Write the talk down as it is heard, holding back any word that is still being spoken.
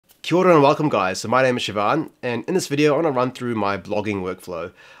Kia ora and welcome guys. So my name is Shivan, and in this video I want to run through my blogging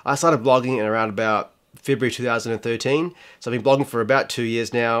workflow. I started blogging in around about February 2013, so I've been blogging for about 2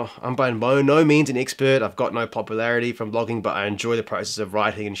 years now. I'm by no means an expert. I've got no popularity from blogging, but I enjoy the process of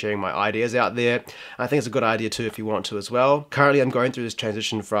writing and sharing my ideas out there. I think it's a good idea too if you want to as well. Currently I'm going through this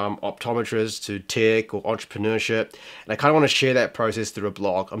transition from optometrist to tech or entrepreneurship, and I kind of want to share that process through a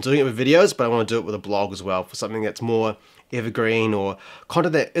blog. I'm doing it with videos, but I want to do it with a blog as well for something that's more evergreen or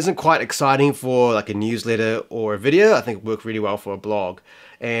content that isn't quite exciting for like a newsletter or a video. I think it work really well for a blog.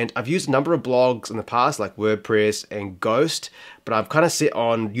 And I've used a number of blogs in the past like WordPress and Ghost, but I've kind of set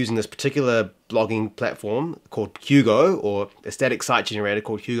on using this particular blogging platform called Hugo, or a static site generator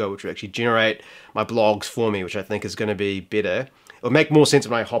called Hugo, which will actually generate my blogs for me, which I think is going to be better. It'll make more sense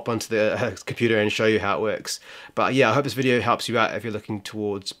when I hop onto the computer and show you how it works. But yeah, I hope this video helps you out if you're looking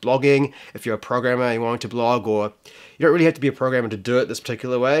towards blogging, if you're a programmer and you want to blog, or you don't really have to be a programmer to do it this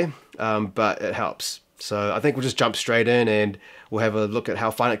particular way, but it helps. So I think we'll just jump straight in and we'll have a look at how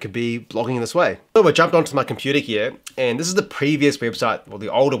fun it could be blogging in this way. So I jumped onto my computer here, and this is the previous website, well, the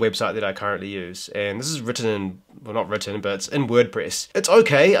older website that I currently use. And this is written in, well, not written, but it's in WordPress. It's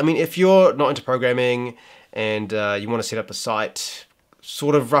okay. I mean, if you're not into programming and you want to set up a site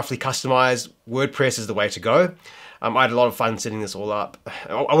sort of roughly customized, WordPress is the way to go. I had a lot of fun setting this all up.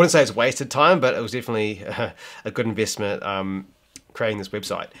 I wouldn't say it's wasted time, but it was definitely a good investment creating this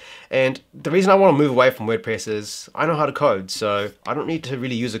website. And the reason I want to move away from WordPress is I know how to code, so I don't need to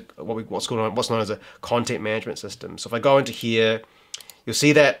really use what's known as a content management system. So if I go into here, you'll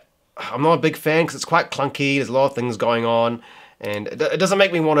see that I'm not a big fan because it's quite clunky. There's a lot of things going on, and it doesn't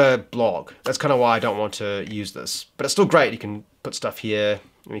make me want to blog. That's kind of why I don't want to use this. But it's still great. You can put stuff here.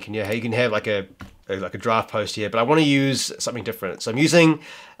 And you can have like a draft post here. But I want to use something different. So I'm using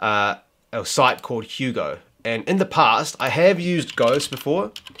a site called Hugo. And in the past, I have used Ghost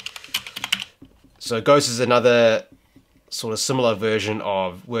before. So Ghost is another sort of similar version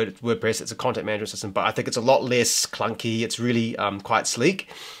of WordPress. It's a content management system, but I think it's a lot less clunky. It's really quite sleek.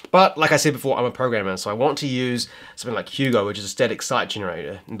 But like I said before, I'm a programmer, so I want to use something like Hugo, which is a static site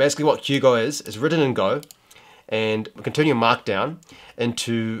generator. And basically what Hugo is written in Go, and we can turn your markdown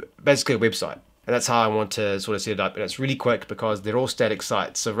into basically a website. And that's how I want to sort of set it up. And it's really quick because they're all static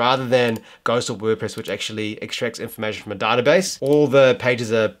sites. So rather than Ghost or WordPress, which actually extracts information from a database, all the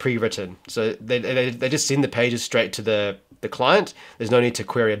pages are pre-written. So they just send the pages straight to the client. There's no need to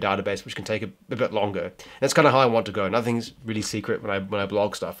query a database, which can take a bit longer. And that's kind of how I want to go. Nothing's really secret when I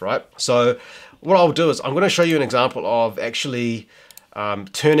blog stuff, right? So what I'll do is I'm going to show you an example of actually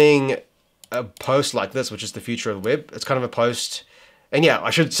turning a post like this, which is the future of the web. It's kind of a post. And yeah, I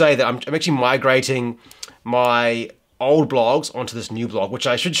should say that I'm actually migrating my old blogs onto this new blog, which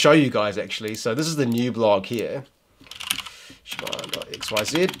I should show you guys actually. So this is the new blog here,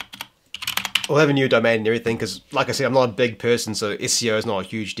 shivan.xyz. We'll have a new domain and everything because, like I said, I'm not a big person, so SEO is not a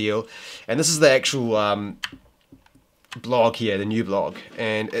huge deal. And this is the actual blog here, the new blog.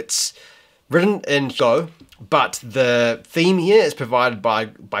 And it's written in Go, but the theme here is provided by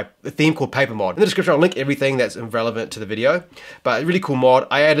a theme called PaperMod. In the description, I'll link everything that's relevant to the video. But a really cool mod.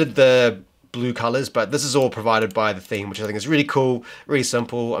 I added the blue colors, but this is all provided by the theme, which I think is really cool, really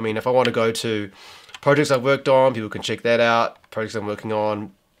simple. I mean, if I want to go to projects I've worked on, people can check that out. Projects I'm working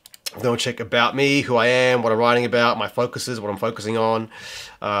on. They'll check about me, who I am, what I'm writing about, my focuses, what I'm focusing on,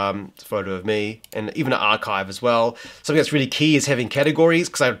 a photo of me, and even an archive as well. Something that's really key is having categories,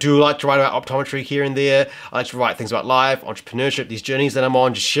 because I do like to write about optometry here and there. I like to write things about life, entrepreneurship, these journeys that I'm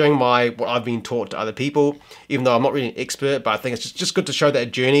on, just sharing what I've been taught to other people, even though I'm not really an expert, but I think it's just good to show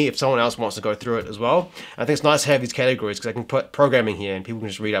that journey if someone else wants to go through it as well. And I think it's nice to have these categories because I can put programming here and people can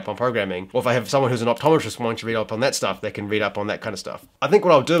just read up on programming. Or if I have someone who's an optometrist wanting to read up on that stuff, they can read up on that kind of stuff. I think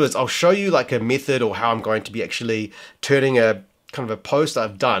what I'll do is I'll show you like a method or how I'm going to be actually turning a kind of a post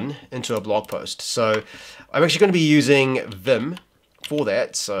I've done into a blog post. So I'm actually going to be using Vim for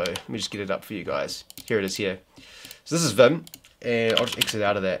that. So let me just get it up for you guys. Here it is here. So this is Vim, and I'll just exit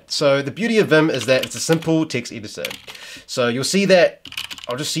out of that. So the beauty of Vim is that it's a simple text editor. So you'll see that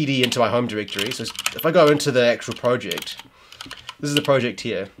I'll just CD into my home directory. So if I go into the actual project, this is the project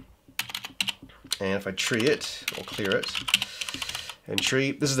here. And if I tree it or clear it, and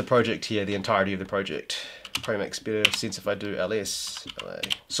tree, this is the project here, the entirety of the project. Probably makes better sense if I do LA.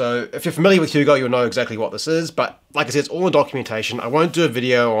 So if you're familiar with Hugo, you'll know exactly what this is, but like I said, it's all in documentation. I won't do a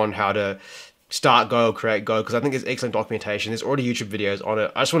video on how to start Go, create Go, because I think there's excellent documentation. There's already YouTube videos on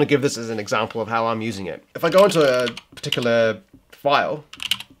it. I just want to give this as an example of how I'm using it. If I go into a particular file,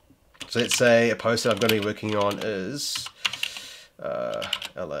 so let's say a post that I'm going to be working on is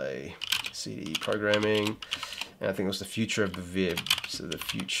LA CD programming, And I think it was the future of the web. So the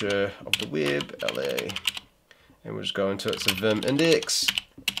future of the web, LA. And we'll just go into it. So Vim index.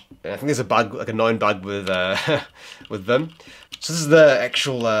 And I think there's a bug, like a known bug with with Vim. So this is the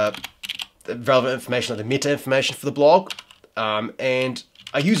actual the relevant information, like the meta information for the blog. And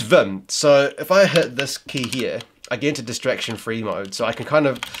I use Vim. So if I hit this key here, I get into distraction-free mode. So I can kind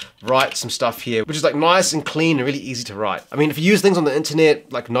of write some stuff here, which is like nice and clean and really easy to write. I mean, if you use things on the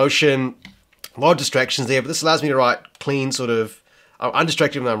internet, like Notion, a lot of distractions there, but this allows me to write clean sort of, I'm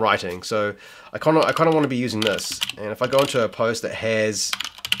undistracted when I'm writing. So I kind of want to be using this. And if I go into a post that has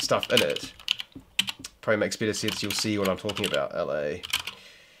stuff in it, probably makes better sense. You'll see what I'm talking about. LA,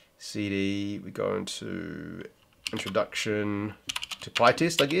 CD, we go into introduction to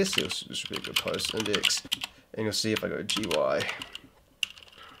PyTest, I guess. This should be a good post, index. And you'll see if I go GY.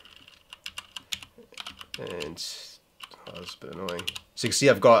 And, oh, that's a bit annoying. So you can see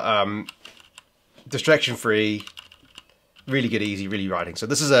I've got distraction free, really good, easy, really writing. So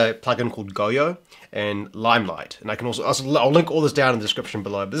this is a plugin called Goyo and Limelight. And I can also, I'll link all this down in the description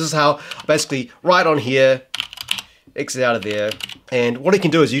below. But this is how I basically write on here, exit out of there. And what you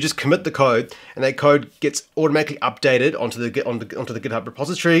can do is you just commit the code, and that code gets automatically updated onto the GitHub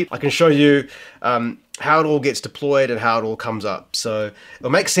repository. I can show you how it all gets deployed and how it all comes up. So it'll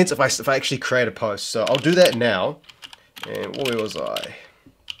make sense if I actually create a post. So I'll do that now. And where was I?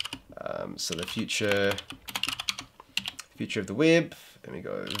 So the future of the web. There we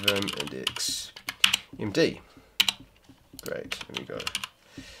go. Vim index MD. Great. There we go.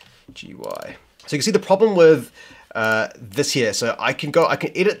 GY. So you can see the problem with this here. So I can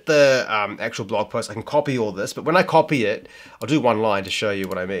edit the actual blog post. I can copy all this, but when I copy it, I'll do one line to show you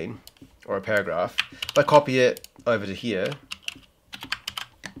what I mean, or a paragraph. If I copy it over to here,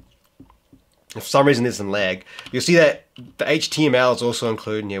 if for some reason there's some lag, you'll see that the HTML is also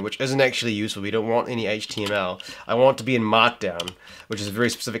included in here, which isn't actually useful. We don't want any HTML. I want it to be in Markdown, which is a very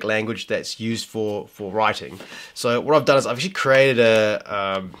specific language that's used for writing. So what I've done is I've actually created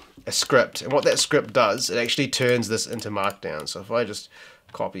a script, and what that script does, it actually turns this into Markdown. So if I just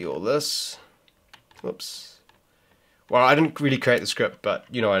copy all this, whoops. Well, I didn't really create the script, but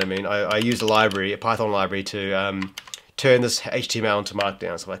you know what I mean. I used a library, a Python library, to turn this HTML into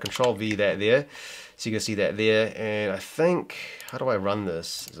Markdown. So if I control V that there, so you can see that there. And I think, how do I run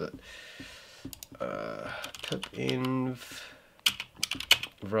this? Is it pip-env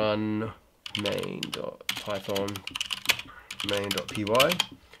run main.python main.py,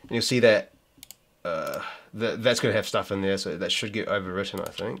 and you'll see that that's going to have stuff in there, so that should get overwritten,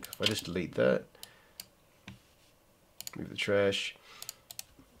 I think. If I just delete that, move the trash,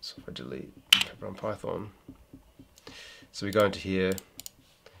 so if I delete run Python, so we go into here,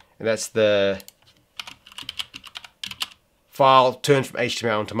 and that's the file turned from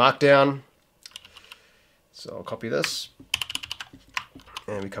HTML into Markdown. So I'll copy this,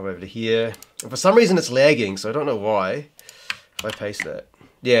 and we come over to here, and for some reason it's lagging, so I don't know why. If I paste that,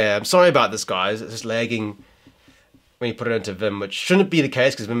 yeah, I'm sorry about this, guys. It's just lagging when you put it into Vim, which shouldn't be the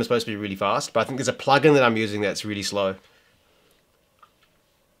case because Vim is supposed to be really fast, but I think there's a plugin that I'm using that's really slow.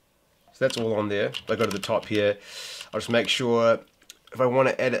 So that's all on there. If I go to the top here, I'll just make sure if I want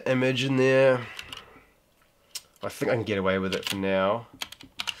to add an image in there, I think I can get away with it for now.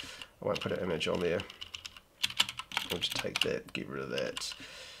 I won't put an image on there. I'll just take that, get rid of that.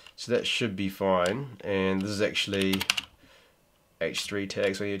 So that should be fine. And this is actually H3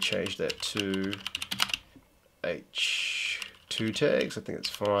 tags, so I need to change that to H2 tags. I think it's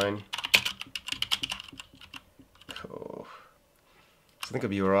fine. Cool. So I think it'll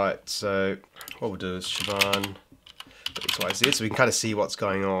be alright. So what we'll do is Shivan XYZ, so we can kind of see what's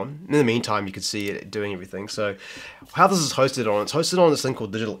going on. In the meantime, you can see it doing everything. So how this is hosted on, it's hosted on this thing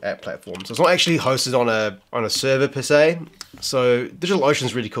called Digital App Platform. So it's not actually hosted on a server per se. So DigitalOcean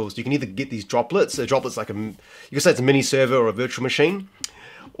is really cool. So you can either get these droplets. A droplet's like you can say it's a mini server or a virtual machine,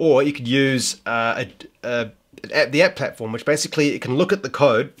 or you could use the app platform, which basically it can look at the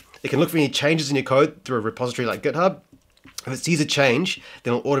code. It can look for any changes in your code through a repository like GitHub. If it sees a change,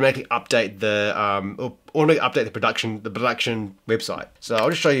 then it'll automatically update the production website. So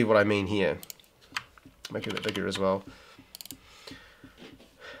I'll just show you what I mean here. Make it a bit bigger as well.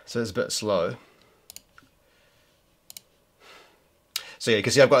 So it's a bit slow. So yeah, you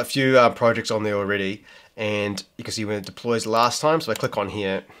can see I've got a few projects on there already, and you can see when it deploys the last time. So I click on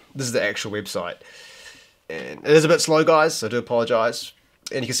here. This is the actual website, and it is a bit slow, guys. So I do apologize.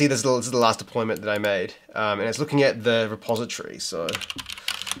 And you can see this is the last deployment that I made, and it's looking at the repository. So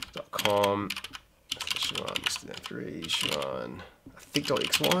 .com Shivan, I think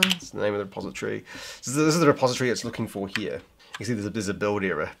 .xy is the name of the repository. So this is the repository it's looking for here. You see there's a build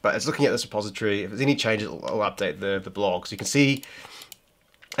error, but it's looking at this repository. If there's any changes, I'll update the blog. So you can see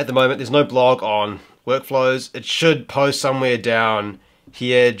at the moment there's no blog on workflows. It should post somewhere down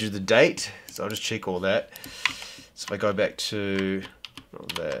here due to the date. So I'll just check all that. So if I go back to,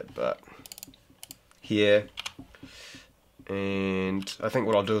 not that, but here, and I think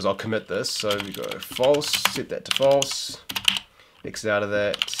what I'll do is I'll commit this. So we go false, set that to false, exit out of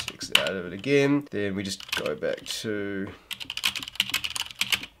that, exit out of it again. Then we just go back to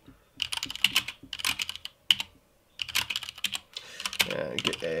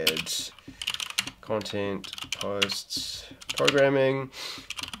git add content, posts, programming,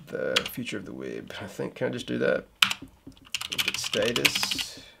 the future of the web. I think, can I just do that? Git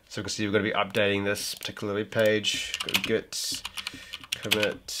status. So we can see we're going to be updating this particular web page. Go to git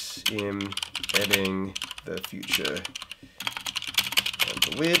commit adding the future of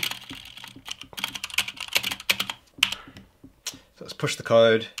the web. So let's push the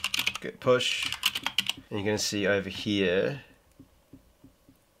code, git push, and you're going to see over here.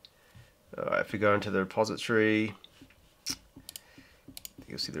 Alright, if we go into the repository,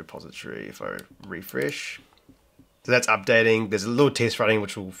 you'll see the repository if I refresh. So that's updating. There's a little test running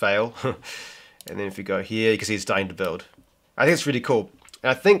which will fail. And then if you go here, you can see it's starting to build. I think it's really cool.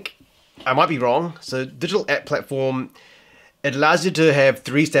 And I think I might be wrong. So digital app platform, it allows you to have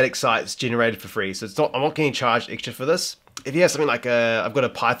 3 static sites generated for free. So it's not, I'm not getting charged extra for this. If you have something like I've got a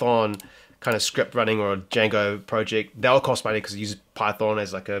Python kind of script running or a Django project, that'll cost money because it uses Python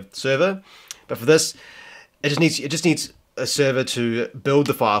as like a server. But for this, it just needs a server to build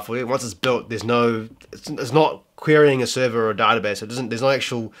the file for you. Once it's built, it's not querying a server or a database. There's no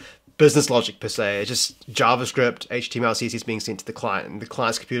actual business logic per se. It's just JavaScript, HTML, CSS being sent to the client, and the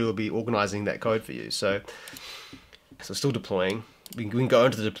client's computer will be organizing that code for you. So still deploying. We can go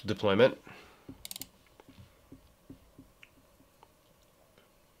into the deployment.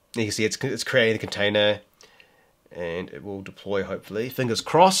 You can see it's creating the container, and it will deploy hopefully. Fingers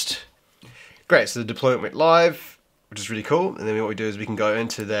crossed. Great, so the deployment went live, which is really cool. And then what we do is we can go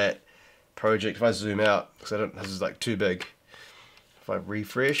into that project. If I zoom out, because this is like too big. If I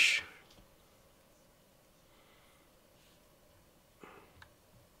refresh,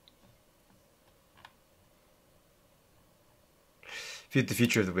 the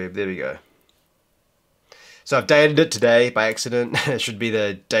future of the web. There we go. So I've dated it today by accident. It should be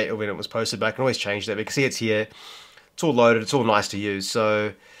the date of when it was posted, but I can always change that. But you can see it's here. It's all loaded. It's all nice to use.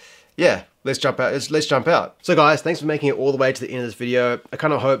 So yeah, let's jump out. Let's jump out. So guys, thanks for making it all the way to the end of this video. I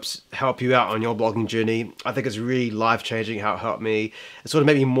kind of hope help you out on your blogging journey. I think it's really life-changing how it helped me. It sort of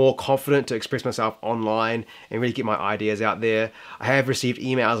made me more confident to express myself online and really get my ideas out there. I have received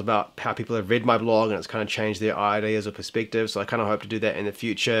emails about how people have read my blog and it's kind of changed their ideas or perspectives. So I kind of hope to do that in the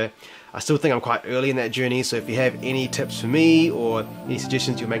future. I still think I'm quite early in that journey, so if you have any tips for me or any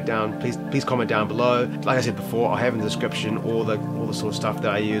suggestions you'll make down, please comment down below. Like I said before, I'll have in the description all the sort of stuff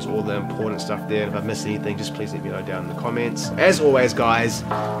that I use, all the important stuff there. And if I've missed anything, just please let me know down in the comments. As always guys,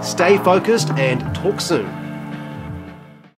 stay focused and talk soon.